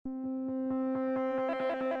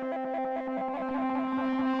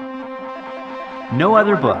No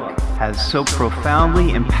other book has so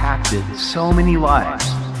profoundly impacted so many lives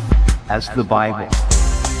as the Bible.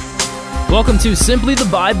 Welcome to Simply the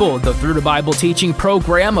Bible, the Through the Bible teaching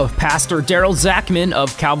program of Pastor Daryl Zachman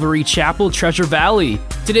of Calvary Chapel, Treasure Valley.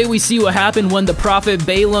 Today we see what happened when the prophet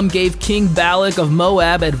Balaam gave King Balak of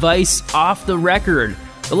Moab advice off the record.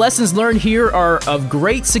 The lessons learned here are of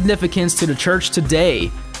great significance to the church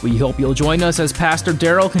today. We hope you'll join us as Pastor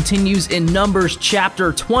Daryl continues in Numbers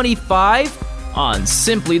chapter 25 on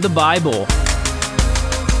Simply the Bible.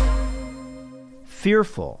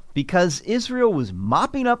 Fearful because Israel was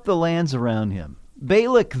mopping up the lands around him,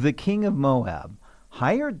 Balak, the king of Moab,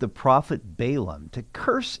 hired the prophet Balaam to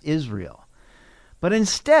curse Israel. But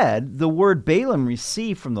instead, the word Balaam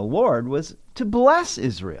received from the Lord was to bless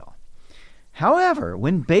Israel. However,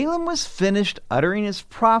 when Balaam was finished uttering his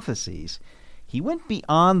prophecies, he went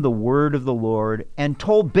beyond the word of the Lord and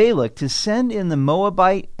told Balak to send in the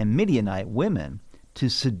Moabite and Midianite women to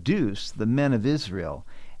seduce the men of Israel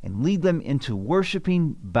and lead them into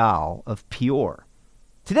worshiping Baal of Peor.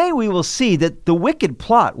 Today we will see that the wicked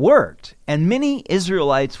plot worked, and many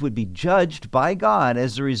Israelites would be judged by God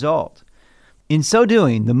as a result. In so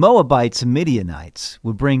doing, the Moabites and Midianites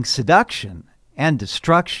would bring seduction and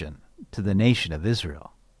destruction to the nation of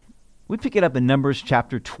Israel. We pick it up in Numbers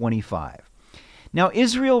chapter 25. Now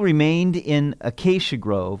Israel remained in Acacia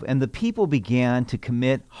Grove, and the people began to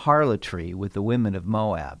commit harlotry with the women of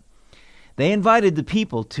Moab. They invited the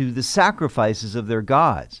people to the sacrifices of their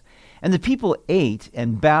gods, and the people ate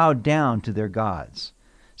and bowed down to their gods.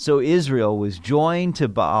 So Israel was joined to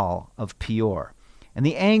Baal of Peor, and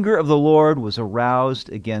the anger of the Lord was aroused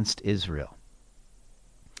against Israel.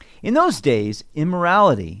 In those days,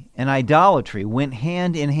 immorality and idolatry went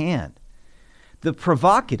hand in hand. The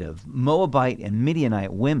provocative Moabite and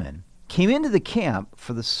Midianite women came into the camp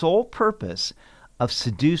for the sole purpose of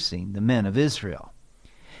seducing the men of Israel.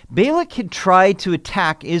 Balak had tried to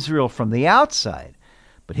attack Israel from the outside,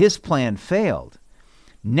 but his plan failed.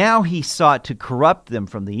 Now he sought to corrupt them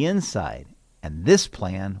from the inside, and this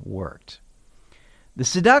plan worked. The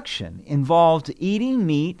seduction involved eating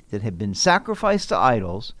meat that had been sacrificed to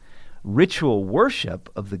idols, ritual worship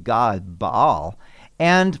of the god Baal,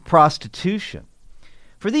 and prostitution.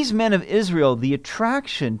 For these men of Israel, the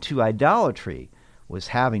attraction to idolatry was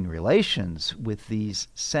having relations with these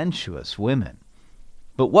sensuous women.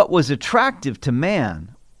 But what was attractive to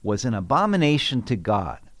man was an abomination to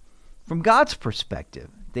God. From God's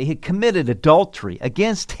perspective, they had committed adultery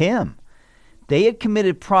against him. They had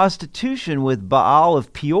committed prostitution with Baal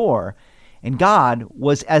of Peor, and God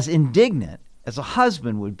was as indignant as a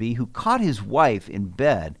husband would be who caught his wife in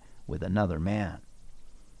bed with another man.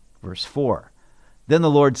 Verse 4, Then the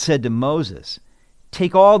Lord said to Moses,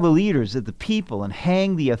 Take all the leaders of the people and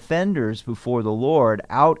hang the offenders before the Lord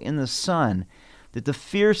out in the sun, that the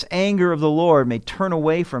fierce anger of the Lord may turn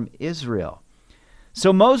away from Israel.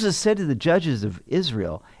 So Moses said to the judges of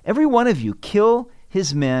Israel, Every one of you kill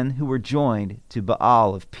his men who were joined to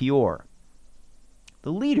Baal of Peor.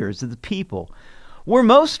 The leaders of the people were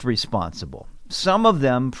most responsible. Some of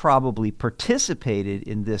them probably participated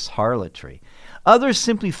in this harlotry. Others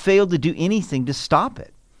simply failed to do anything to stop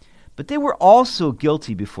it. But they were also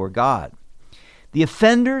guilty before God. The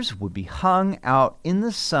offenders would be hung out in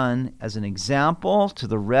the sun as an example to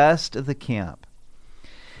the rest of the camp.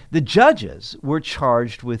 The judges were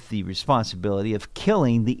charged with the responsibility of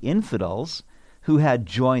killing the infidels who had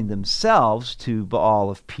joined themselves to Baal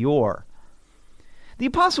of Peor. The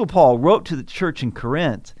Apostle Paul wrote to the church in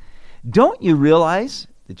Corinth, Don't you realize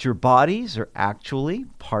that your bodies are actually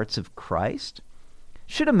parts of Christ?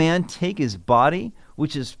 Should a man take his body,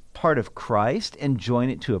 which is part of Christ, and join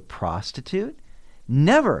it to a prostitute?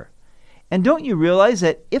 Never. And don't you realize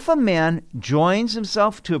that if a man joins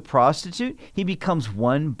himself to a prostitute, he becomes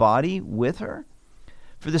one body with her?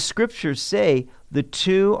 For the scriptures say, the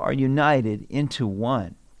two are united into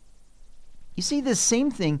one. You see, this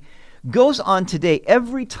same thing goes on today.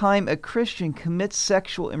 Every time a Christian commits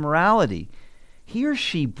sexual immorality, he or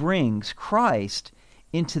she brings Christ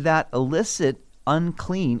into that illicit,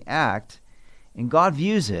 unclean act, and God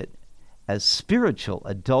views it as spiritual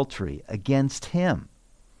adultery against him.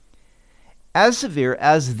 As severe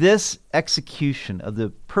as this execution of the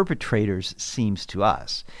perpetrators seems to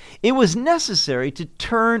us, it was necessary to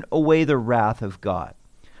turn away the wrath of God.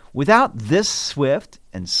 Without this swift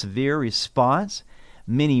and severe response,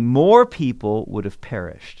 many more people would have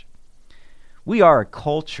perished. We are a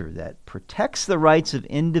culture that protects the rights of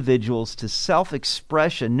individuals to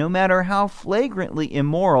self-expression, no matter how flagrantly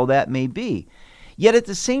immoral that may be. Yet at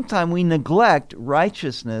the same time, we neglect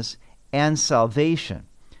righteousness and salvation.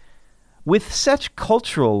 With such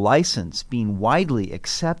cultural license being widely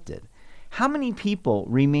accepted, how many people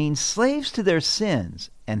remain slaves to their sins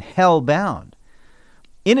and hell-bound?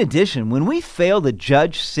 In addition, when we fail to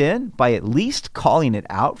judge sin by at least calling it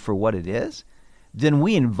out for what it is, then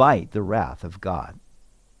we invite the wrath of God.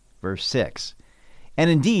 Verse 6, and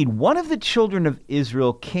indeed, one of the children of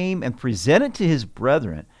Israel came and presented to his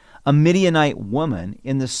brethren a Midianite woman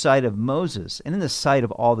in the sight of Moses and in the sight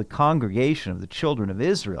of all the congregation of the children of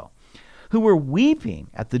Israel, who were weeping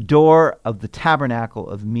at the door of the tabernacle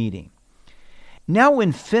of meeting. Now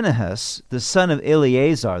when Phinehas, the son of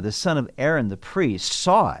Eleazar, the son of Aaron the priest,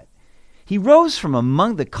 saw it, he rose from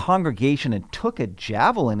among the congregation and took a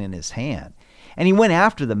javelin in his hand. And he went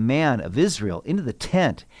after the man of Israel into the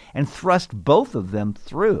tent and thrust both of them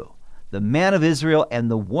through, the man of Israel and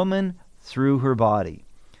the woman through her body.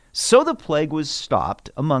 So the plague was stopped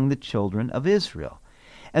among the children of Israel.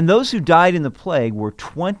 And those who died in the plague were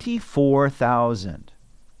 24,000.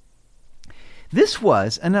 This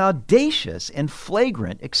was an audacious and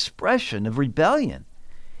flagrant expression of rebellion.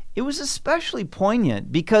 It was especially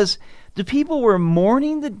poignant because the people were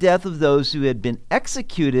mourning the death of those who had been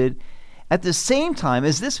executed at the same time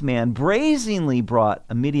as this man brazenly brought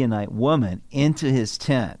a Midianite woman into his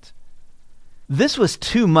tent. This was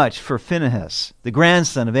too much for Phinehas, the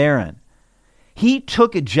grandson of Aaron. He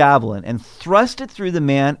took a javelin and thrust it through the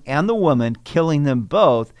man and the woman, killing them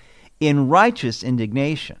both in righteous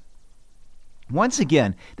indignation. Once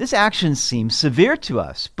again, this action seems severe to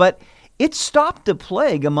us, but it stopped the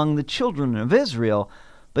plague among the children of Israel,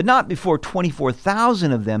 but not before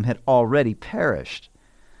 24,000 of them had already perished.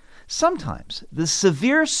 Sometimes the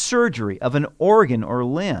severe surgery of an organ or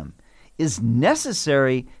limb is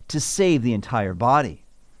necessary to save the entire body.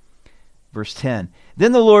 Verse 10,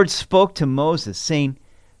 then the Lord spoke to Moses, saying,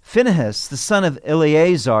 Phinehas, the son of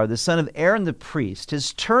Eleazar, the son of Aaron the priest,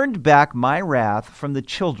 has turned back my wrath from the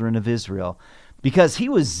children of Israel, because he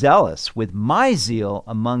was zealous with my zeal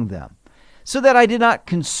among them, so that I did not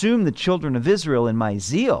consume the children of Israel in my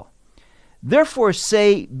zeal. Therefore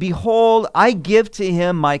say, behold, I give to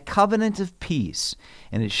him my covenant of peace,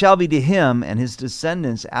 and it shall be to him and his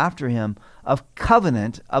descendants after him a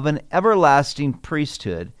covenant of an everlasting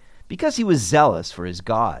priesthood, because he was zealous for his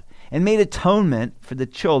God, and made atonement for the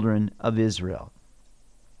children of Israel.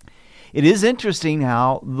 It is interesting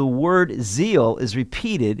how the word zeal is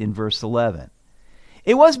repeated in verse 11.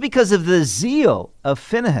 It was because of the zeal of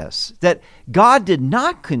Phinehas that God did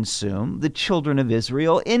not consume the children of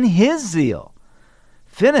Israel in his zeal.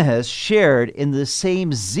 Phinehas shared in the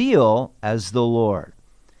same zeal as the Lord.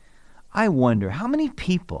 I wonder, how many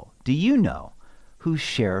people do you know who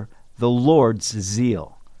share the Lord's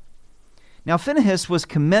zeal? Now, Phinehas was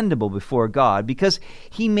commendable before God because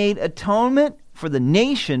he made atonement for the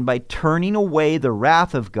nation by turning away the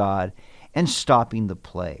wrath of God and stopping the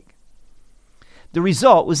plague. The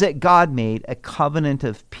result was that God made a covenant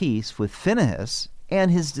of peace with Phinehas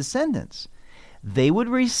and his descendants. They would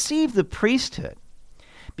receive the priesthood.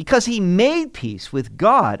 Because he made peace with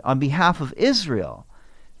God on behalf of Israel,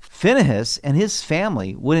 Phinehas and his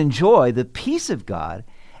family would enjoy the peace of God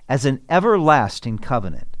as an everlasting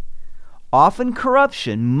covenant. Often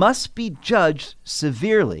corruption must be judged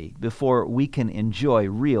severely before we can enjoy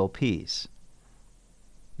real peace.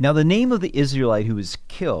 Now the name of the Israelite who was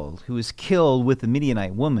killed with the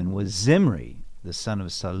Midianite woman, was Zimri, the son of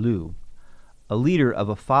Salu, a leader of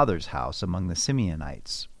a father's house among the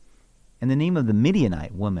Simeonites. And the name of the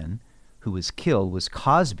Midianite woman who was killed was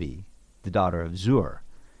Cosbi, the daughter of Zur.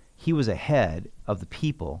 He was a head of the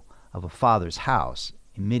people of a father's house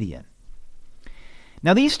in Midian.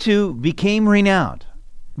 Now these two became renowned,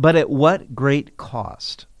 but at what great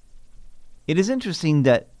cost? It is interesting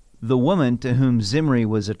that the woman to whom Zimri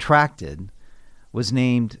was attracted was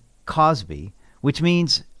named Cosbi, which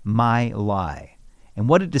means my lie. And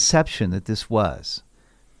what a deception that this was.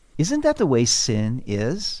 Isn't that the way sin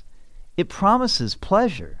is? It promises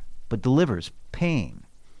pleasure, but delivers pain.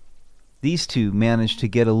 These two managed to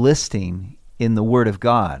get a listing in the Word of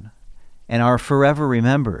God and are forever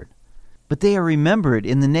remembered. But they are remembered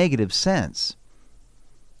in the negative sense.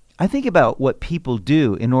 I think about what people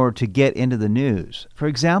do in order to get into the news. For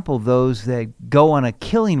example, those that go on a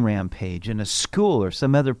killing rampage in a school or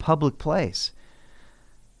some other public place.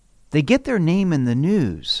 They get their name in the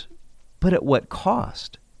news, but at what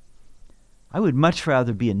cost? I would much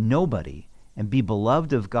rather be a nobody and be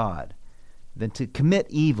beloved of God than to commit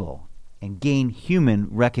evil and gain human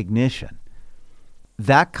recognition.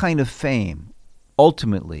 That kind of fame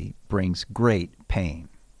ultimately brings great pain.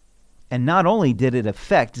 And not only did it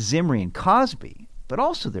affect Zimri and Cosbi, but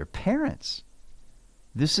also their parents.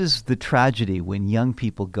 This is the tragedy when young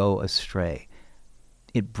people go astray.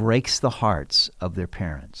 It breaks the hearts of their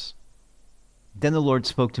parents. Then the Lord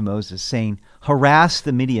spoke to Moses, saying, "Harass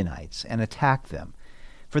the Midianites and attack them,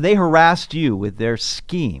 for they harassed you with their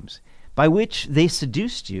schemes, by which they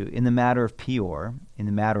seduced you in the matter of Peor, in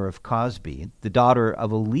the matter of Cosbi, the daughter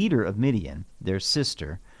of a leader of Midian, their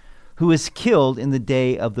sister, who was killed in the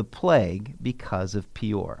day of the plague because of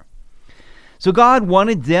Peor." So God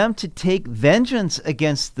wanted them to take vengeance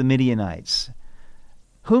against the Midianites,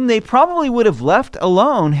 whom they probably would have left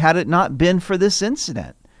alone had it not been for this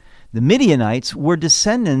incident. The Midianites were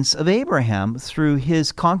descendants of Abraham through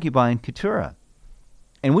his concubine Keturah.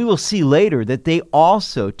 And we will see later that they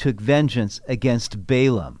also took vengeance against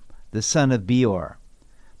Balaam, the son of Beor,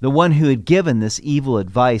 the one who had given this evil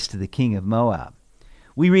advice to the king of Moab.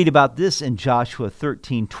 We read about this in Joshua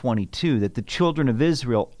 13:22, that the children of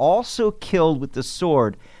Israel also killed with the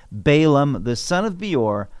sword Balaam, the son of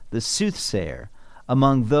Beor, the soothsayer,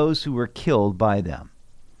 among those who were killed by them.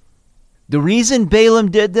 The reason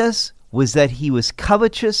Balaam did this was that he was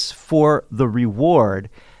covetous for the reward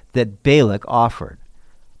that Balak offered.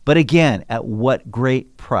 But again, at what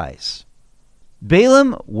great price.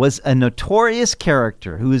 Balaam was a notorious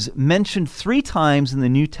character who is mentioned 3 times in the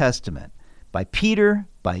New Testament, by Peter,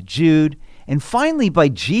 by Jude, and finally by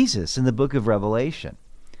Jesus in the book of Revelation.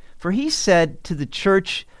 For he said to the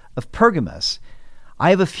church of Pergamos, "I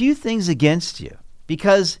have a few things against you,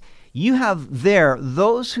 because you have there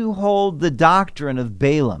those who hold the doctrine of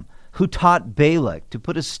Balaam, who taught Balak to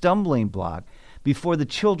put a stumbling block before the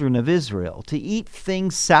children of Israel, to eat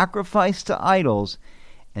things sacrificed to idols,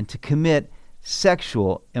 and to commit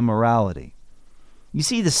sexual immorality." You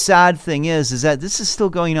see, the sad thing is that this is still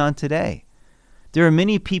going on today. There are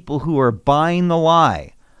many people who are buying the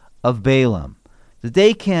lie of Balaam, that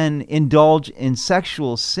they can indulge in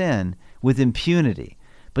sexual sin with impunity.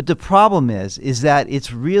 But the problem is that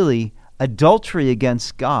it's really adultery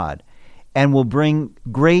against God and will bring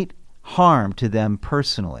great harm to them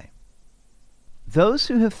personally. Those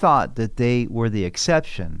who have thought that they were the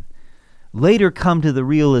exception later come to the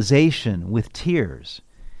realization with tears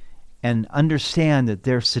and understand that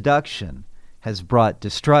their seduction has brought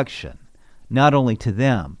destruction, not only to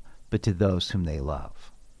them, but to those whom they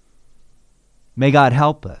love. May God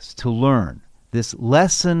help us to learn this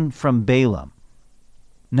lesson from Balaam,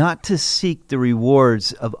 not to seek the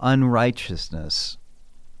rewards of unrighteousness.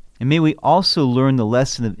 And may we also learn the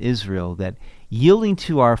lesson of Israel, that yielding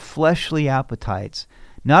to our fleshly appetites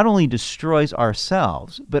not only destroys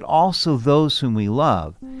ourselves, but also those whom we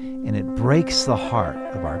love, and it breaks the heart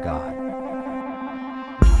of our God.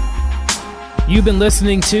 You've been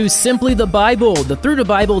listening to Simply the Bible, the Through the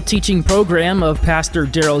Bible teaching program of Pastor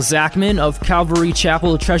Daryl Zachman of Calvary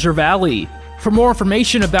Chapel, Treasure Valley. For more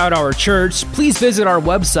information about our church, please visit our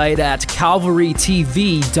website at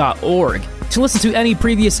calvarytv.org. To listen to any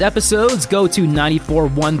previous episodes, go to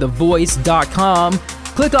 941thevoice.com,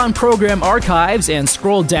 click on Program Archives, and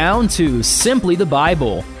scroll down to Simply the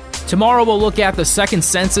Bible. Tomorrow we'll look at the second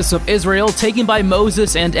census of Israel taken by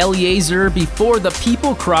Moses and Eleazar before the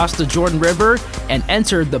people crossed the Jordan River and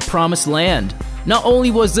entered the Promised Land. Not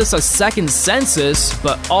only was this a second census,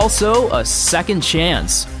 but also a second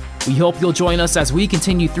chance. We hope you'll join us as we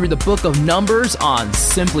continue through the book of Numbers on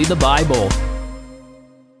Simply the Bible.